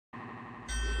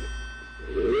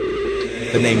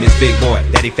The name is Big Boy,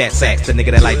 Daddy Fat Sacks, the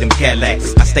nigga that like them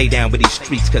Cadillacs. I stay down with these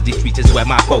streets, cause these streets is where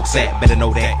my folks at. Better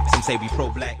know that, some say we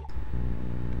pro-black.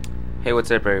 Hey,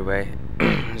 what's up everybody?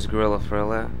 It's Gorilla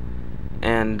Frilla.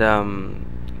 And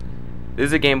this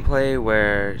is a gameplay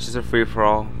where it's just a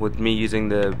free-for-all with me using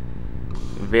the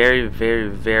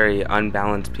very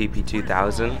unbalanced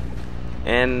PP2000.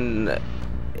 And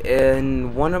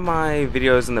in one of my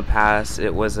videos in the past,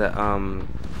 it was a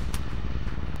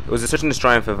search and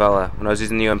destroy in favela when I was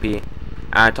using the UMP, and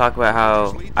I talked about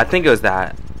how, I think it was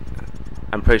that,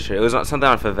 I'm pretty sure it was something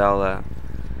on favela,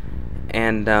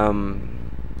 and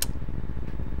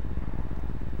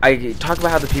I talked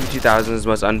about how the PP2000 is the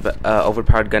most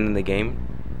overpowered gun in the game,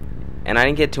 and I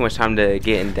didn't get too much time to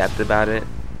get in depth about it.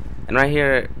 And right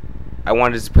here, I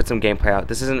wanted to put some gameplay out.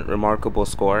 This isn't a remarkable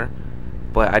score,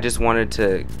 but I just wanted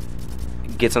to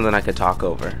get something I could talk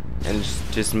over, and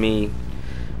just me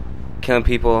killing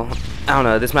people. I don't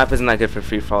know, this map isn't that good for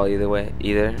free for all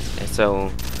either, and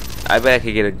so I bet I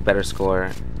could get a better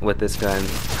score with this gun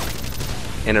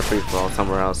in a free for all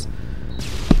somewhere else.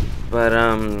 But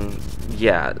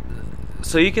yeah,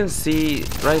 so you can see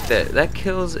right there that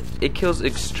kills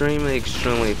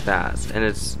extremely fast, and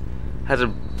has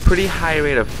a pretty high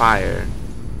rate of fire,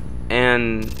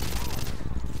 and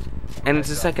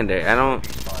it's a secondary. I don't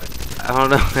know,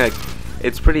 like,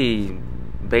 it's pretty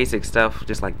basic stuff,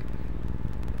 just like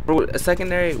for a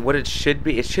secondary. What it should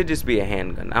just be a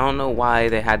handgun. I don't know why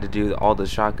they had to do all the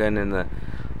shotgun and the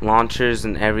launchers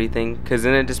and everything, because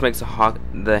then it just makes the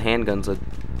handguns look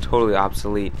totally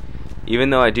obsolete.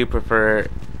 Even though I do prefer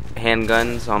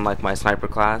handguns on like my sniper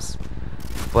class,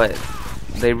 but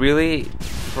they really,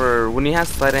 for when you have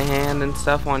sleight of hand and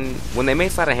stuff when they make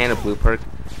sleight of hand a blue perk,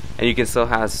 and you can still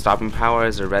have stopping power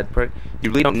as a red perk, you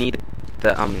really don't need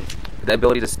the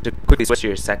ability to quickly switch to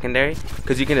your secondary,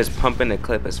 because you can just pump in a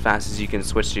clip as fast as you can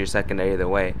switch to your secondary either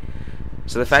way.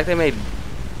 So the fact they made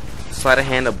sleight of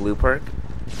hand a blue perk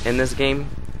in this game,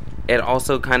 it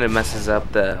also kind of messes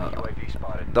up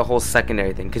the whole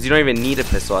secondary thing, because you don't even need a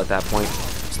pistol at that point.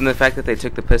 So the fact that they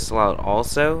took the pistol out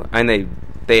also, and they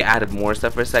added more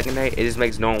stuff for secondary, it just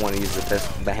makes no one want to use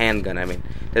the handgun. I mean,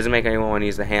 it doesn't make anyone want to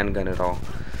use the handgun at all.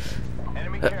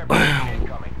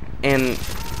 And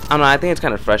I don't know, I think it's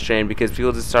kind of frustrating because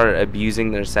people just started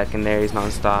abusing their secondaries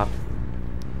non-stop.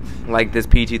 Like this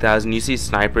P2000, you see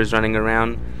snipers running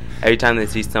around. Every time they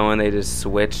see someone, they just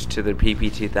switch to their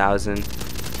PP2000.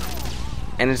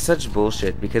 And it's such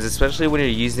bullshit, because especially when you're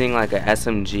using like a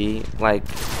SMG, like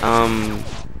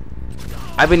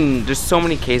there's so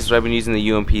many cases where I've been using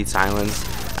the UMP silence,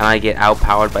 and I get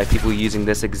outpowered by people using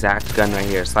this exact gun right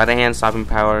here. Sleight of hand stopping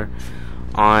power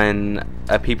on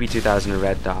a PP2000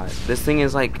 red dot. This thing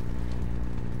is like,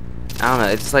 I don't know,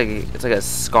 it's like a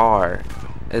scar.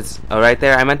 It's right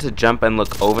there. I meant to jump and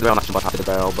look over the barrel, not jump on top of the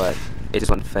barrel, but it just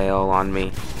went fail on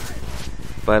me.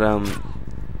 But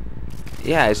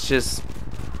yeah, it's just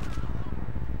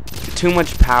too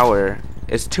much power.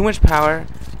 It's too much power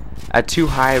at too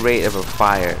high rate of a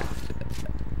fire.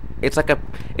 It's like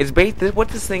what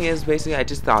this thing is basically. I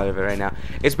just thought of it right now.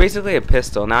 It's basically a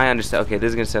pistol. Now I understand. Okay, this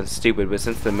is gonna sound stupid, but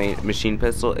since the machine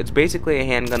pistol, it's basically a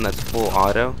handgun that's full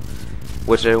auto,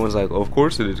 which everyone's like, oh, of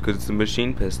course it is, because it's a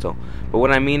machine pistol. But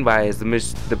what I mean by is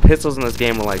the pistols in this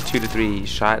game are like 2 to 3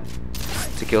 shots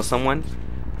to kill someone,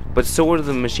 but so are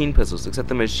the machine pistols, except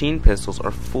the machine pistols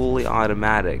are fully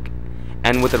automatic,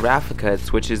 and with the Raffica, it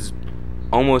switches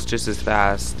almost just as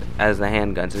fast as the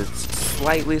handguns. It's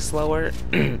slightly slower.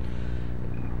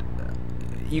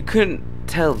 You couldn't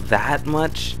tell that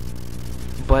much,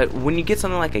 but when you get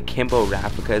something like a Kimbo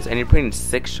Rafficas and you're putting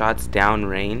 6 shots down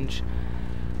range,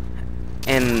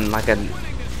 and like I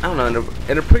don't know,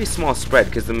 in a pretty small spread,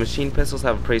 because the machine pistols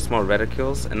have pretty small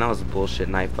reticules, and that was a bullshit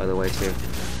knife, by the way, too.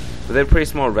 But they're pretty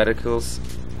small reticules,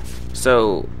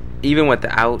 so even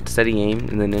without steady aim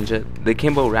in the Ninja, the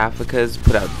Kimbo Rafficas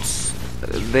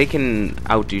they can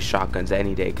outdo shotguns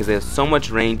any day, because they have so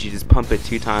much range. You just pump it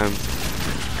 2 times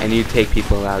and you take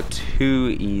people out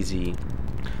too easy.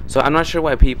 So I'm not sure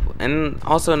why people, and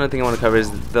also another thing I want to cover is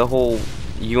the whole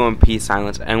UMP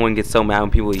silence. Everyone gets so mad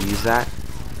when people use that.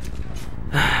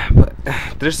 But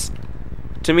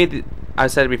to me, I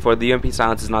said it before, the UMP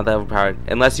silence is not that overpowered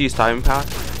unless you use stopping power.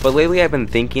 But lately I've been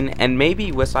thinking, and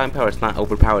maybe with stopping power it's not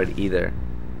overpowered either,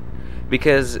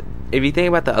 because if you think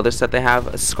about the other stuff they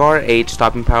have, Scar H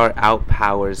stopping power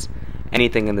outpowers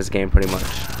anything in this game pretty much.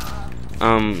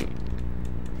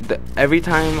 Every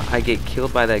time I get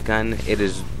killed by that gun,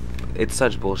 it's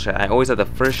such bullshit. I always have the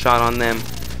first shot on them,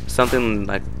 something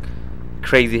like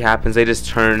crazy happens. They just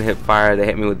turn, hit fire, they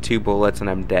hit me with 2 bullets, and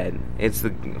I'm dead. It's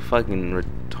the fucking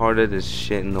retardedest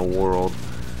shit in the world.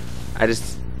 I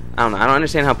don't know. I don't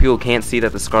understand how people can't see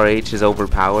that the Scar H is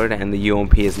overpowered and the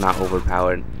UMP is not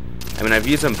overpowered. I mean, I've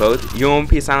used them both.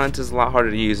 UMP silence is a lot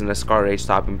harder to use than the Scar H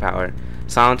stopping power.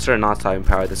 Silencer and not stopping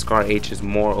power. The Scar H is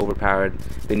more overpowered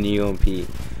than the UMP.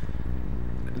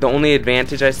 The only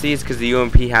advantage I see is because the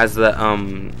UMP has the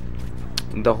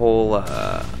whole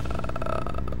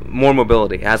more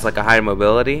mobility. It has like a higher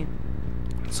mobility,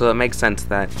 so it makes sense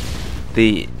that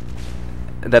they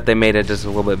made it just a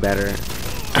little bit better.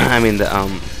 I mean,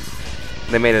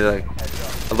 they made it like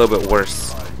a little bit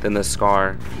worse than the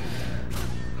Scar.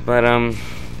 But I don't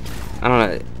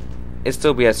know. It's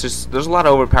still BS. There's a lot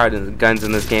of overpowered guns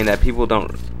in this game that people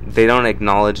don't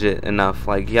acknowledge it enough.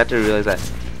 Like, you have to realize that,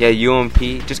 yeah,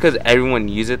 UMP, just because everyone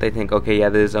uses it, they think, okay, yeah,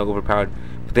 this is overpowered.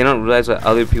 But they don't realize what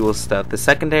other people's stuff. The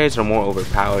secondaries are more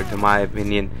overpowered, in my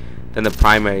opinion, than the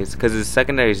primaries. Because the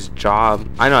secondaries' job,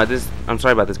 I know this. I'm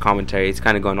sorry about this commentary. It's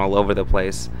kind of going all over the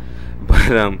place.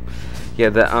 But yeah,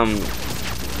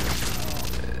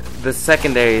 the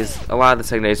secondaries, a lot of the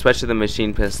secondaries, especially the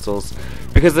machine pistols,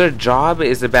 because their job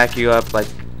is to back you up like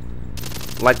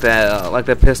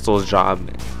the pistol's job.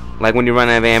 Like when you run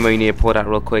out of ammo, you need to pull it out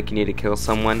real quick, you need to kill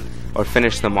someone or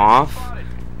finish them off.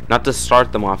 Not to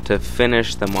start them off, to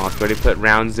finish them off. You already put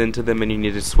rounds into them and you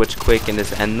need to switch quick and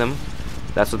just end them.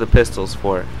 That's what the pistol's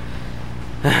for.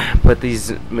 But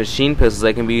these machine pistols,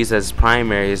 they can be used as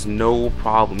primaries, no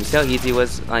problem. You see how easy it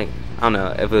was? Like, I don't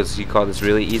know if it was, you call this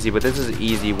really easy, but this is an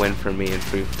easy win for me in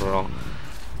free-for-all.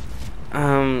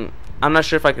 I'm not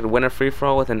sure if I could win a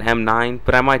free-for-all with an M9,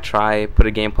 but I might try, put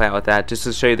a gameplay out with that, just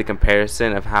to show you the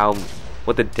comparison of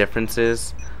what the difference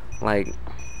is, like,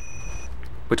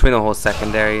 between the whole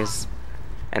secondaries,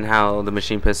 and how the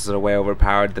machine pistols are way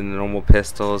overpowered than the normal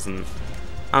pistols, and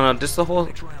I don't know, just the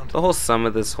whole sum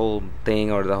of this whole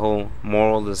thing, or the whole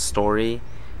moral of the story,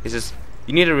 is just,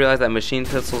 you need to realize that machine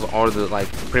pistols are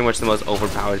pretty much the most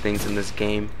overpowered things in this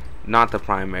game, not the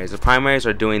primaries. The primaries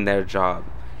are doing their job.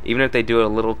 Even if they do it a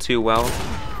little too well,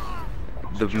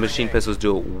 the machine pistols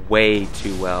do it way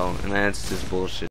too well, and that's just bullshit.